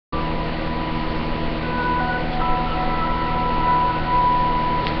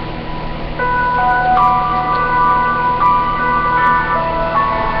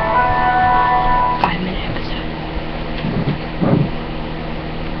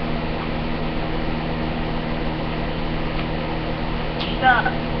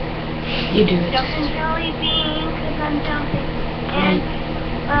the You do it. jumping jelly bean because I'm jumping. And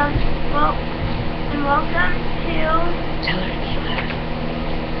welcome to. Tell her to be louder.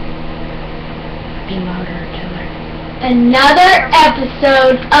 Be louder, tell her. Another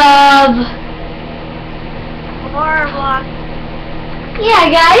episode of Warlock.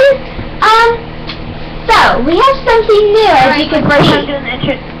 Yeah, guys. So we have something new, as you can I'm see. doing the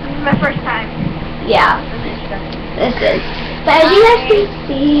intro. This is my first time. Yeah, doing the intro. this is. But as you guys can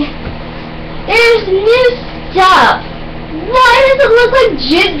see, there's new stuff. Why does it look like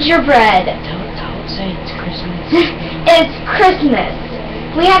gingerbread? Don't say it's Christmas. It's Christmas.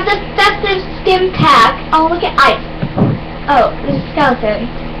 We have the festive skin pack. Oh, look at ice. Oh, there's a skeleton.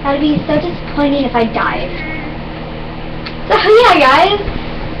 That would be so disappointing if I died. So yeah, guys.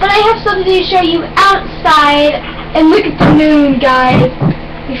 But I have something to show you outside. And look at the moon, guys.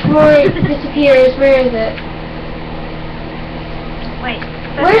 Before it disappears. Where is it? Wait.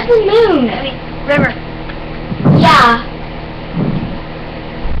 Where's the moon? I mean, river. Yeah.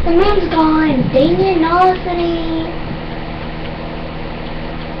 The moon's gone. Dang it, Nollicity.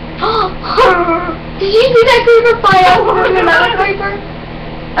 Did you see that creeper fly out from another creeper?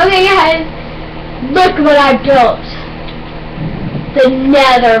 Okay, guys. Look what I built. The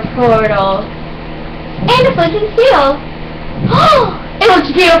nether portal. And a flint and steel. It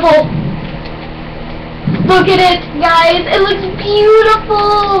looks beautiful. Look at it, guys. It looks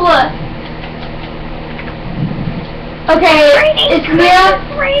beautiful. Okay, it's near.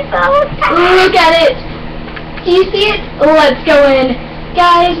 Look at it. Do you see it? Let's go in.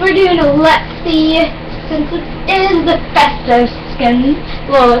 Guys, we're doing a let's see, since it is the festive skin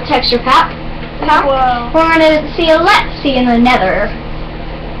little texture pack. Whoa. We're gonna see a let's see in the nether.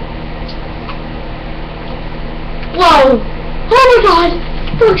 Whoa! Oh my god!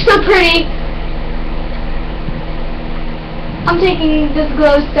 It looks so pretty! I'm taking this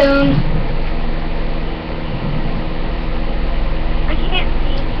glowstone. I can't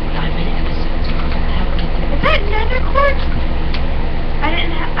see. 5 minute episodes. Is that nether quartz?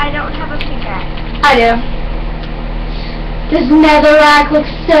 I don't have a pickaxe. I do. This netherrack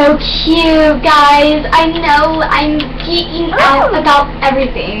looks so cute, guys. I know I'm geeking out about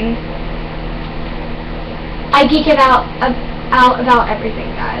everything. I geek out about everything,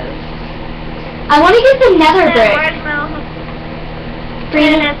 guys. I want to get the nether brick. Marshmallow.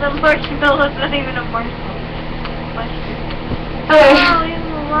 Brandon. It's a marshmallow. It's not even a marshmallow. Okay. Oh, even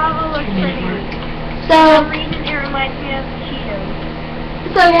the lava looks pretty. For So, some reason, it reminds me of Cheetos.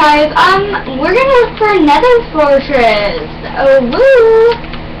 guys, we're gonna look for a nether fortress. Oh, woo!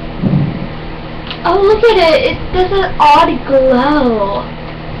 Oh, look at it. It does an odd glow.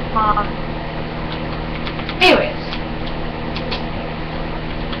 Anyways.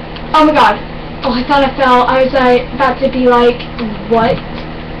 Oh my god. Oh, I thought I fell. I was about to be like, what?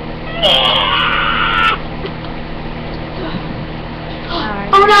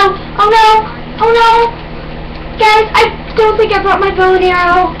 Oh no! Oh no! Oh no! Guys, I don't think I brought my bow and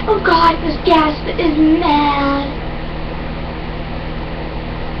arrow. Oh god, this gasp is mad.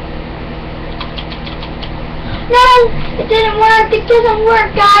 No! It didn't work! It doesn't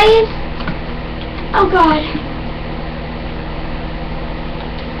work, guys! Oh god.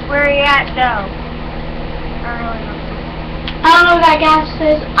 Where are you at, though? I don't know what that gasp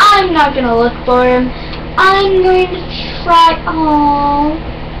is. I'm not gonna look for him. I'm going to try. Oh,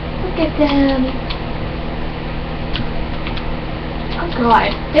 look at them. Oh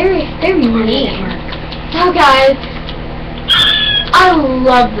god, they're mean. So guys, I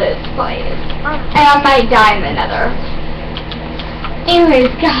love this place, and I might die in the nether.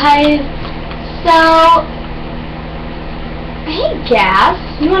 Anyways, guys, so hey, Gas,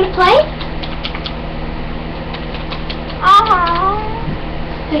 you want to play?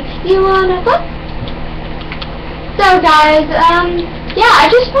 You wanna play? So guys, yeah, I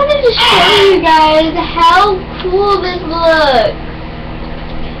just wanted to show you guys how cool this looks.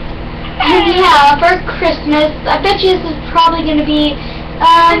 And yeah, for Christmas, I bet you this is probably gonna be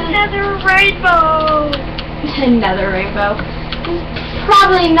another rainbow. Another rainbow. It's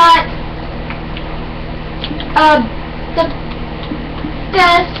probably not the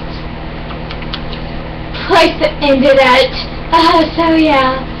best place to end it at. So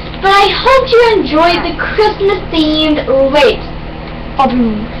yeah. But I hope you enjoyed the Christmas themed. Wait.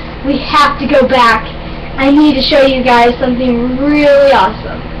 We have to go back. I need to show you guys something really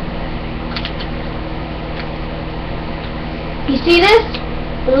awesome. You see this?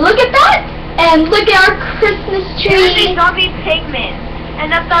 Look at that! And look at our Christmas tree. There's a zombie pigman,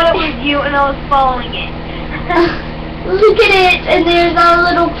 and I thought it was you, and I was following it. Look at it, and there's our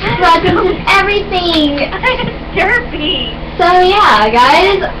little presents and everything. Derpy. So yeah,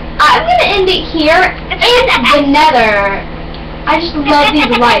 guys, I'm gonna end it here in the Nether. I just love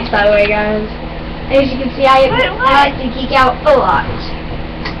these lights, by the way, guys. As you can see, I like to geek out a lot.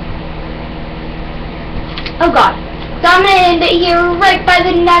 Oh god. So I'm gonna end it here right by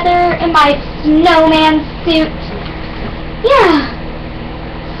the Nether in my snowman suit. Yeah.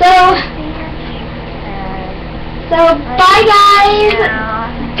 So bye guys.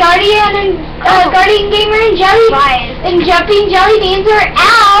 Guardian Gamer and Jumping Jelly Beans are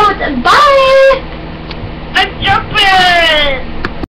out. Bye. I'm jumping.